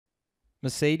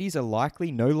Mercedes are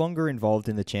likely no longer involved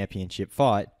in the championship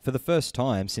fight for the first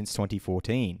time since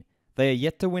 2014. They are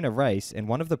yet to win a race, and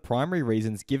one of the primary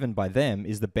reasons given by them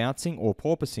is the bouncing or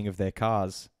porpoising of their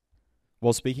cars.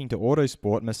 While speaking to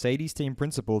Autosport, Mercedes team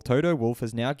principal Toto Wolff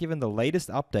has now given the latest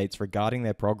updates regarding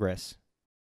their progress.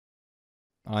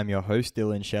 I'm your host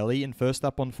Dillon Shelley, and first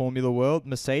up on Formula World,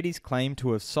 Mercedes claim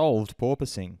to have solved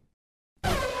porpoising.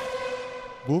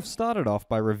 Wolff started off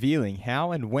by revealing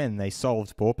how and when they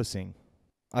solved porpoising.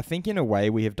 I think in a way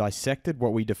we have dissected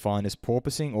what we define as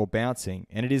porpoising or bouncing,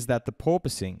 and it is that the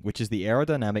porpoising, which is the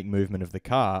aerodynamic movement of the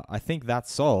car, I think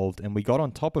that's solved, and we got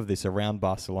on top of this around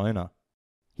Barcelona.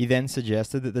 He then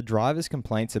suggested that the drivers'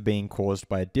 complaints are being caused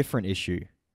by a different issue.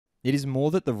 It is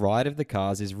more that the ride of the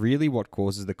cars is really what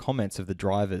causes the comments of the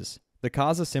drivers. The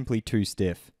cars are simply too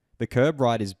stiff. The curb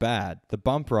ride is bad, the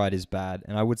bump ride is bad,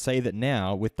 and I would say that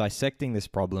now, with dissecting this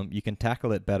problem, you can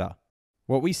tackle it better.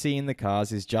 What we see in the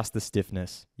cars is just the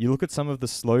stiffness. You look at some of the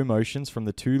slow motions from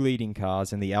the two leading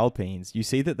cars and the Alpines, you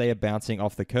see that they are bouncing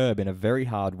off the curb in a very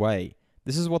hard way.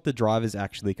 This is what the drivers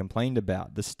actually complained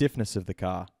about, the stiffness of the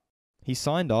car. He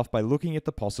signed off by looking at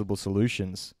the possible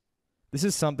solutions. This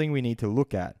is something we need to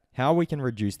look at, how we can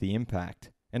reduce the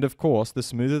impact. And of course, the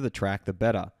smoother the track, the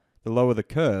better. The lower the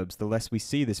curbs, the less we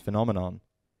see this phenomenon.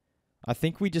 I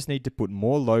think we just need to put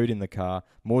more load in the car,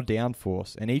 more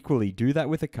downforce, and equally do that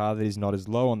with a car that is not as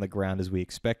low on the ground as we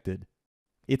expected.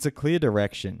 It's a clear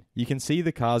direction. You can see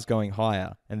the cars going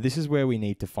higher, and this is where we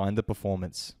need to find the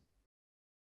performance.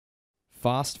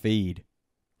 Fast feed.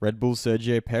 Red Bull's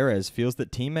Sergio Perez feels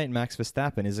that teammate Max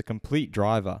Verstappen is a complete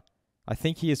driver. I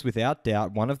think he is without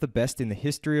doubt one of the best in the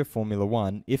history of Formula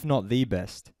 1, if not the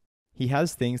best. He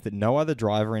has things that no other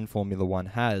driver in Formula 1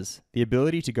 has, the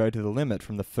ability to go to the limit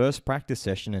from the first practice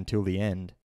session until the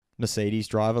end. Mercedes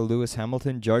driver Lewis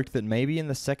Hamilton joked that maybe in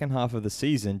the second half of the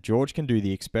season, George can do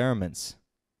the experiments.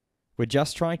 We're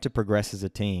just trying to progress as a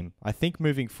team. I think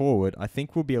moving forward,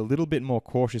 we'll be a little bit more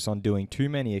cautious on doing too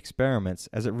many experiments,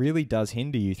 as it really does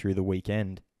hinder you through the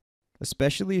weekend.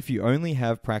 Especially if you only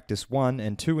have practice 1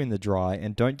 and 2 in the dry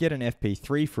and don't get an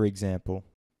FP3 for example.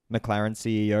 McLaren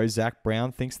CEO Zak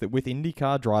Brown thinks that with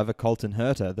IndyCar driver Colton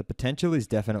Herta, the potential is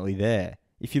definitely there.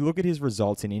 If you look at his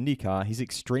results in IndyCar, he's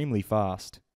extremely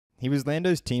fast. He was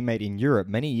Lando's teammate in Europe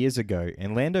many years ago,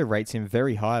 and Lando rates him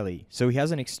very highly, so he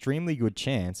has an extremely good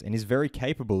chance and is very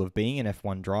capable of being an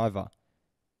F1 driver.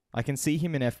 I can see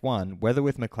him in F1, whether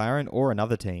with McLaren or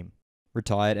another team.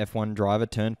 Retired F1 driver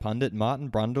turned pundit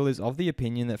Martin Brundle is of the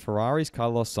opinion that Ferrari's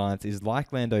Carlos Sainz is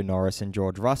like Lando Norris and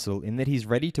George Russell in that he's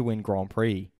ready to win Grand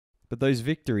Prix. But those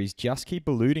victories just keep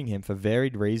eluding him for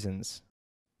varied reasons.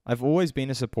 I've always been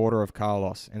a supporter of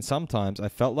Carlos, and sometimes I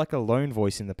felt like a lone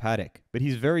voice in the paddock, but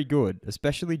he's very good,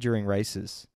 especially during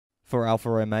races. For Alfa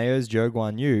Romeo's Zhou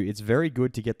Guanyu, it's very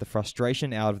good to get the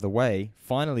frustration out of the way,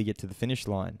 finally get to the finish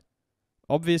line.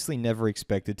 Obviously never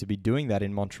expected to be doing that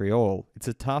in Montreal. It's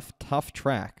a tough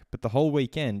track, but the whole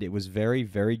weekend it was very,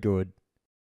 very good.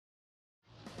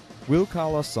 Will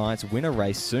Carlos Sainz win a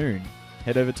race soon?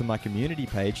 Head over to my community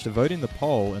page to vote in the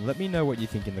poll and let me know what you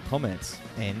think in the comments.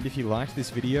 And if you liked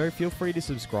this video, feel free to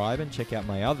subscribe and check out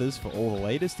my others for all the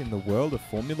latest in the world of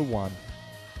Formula 1.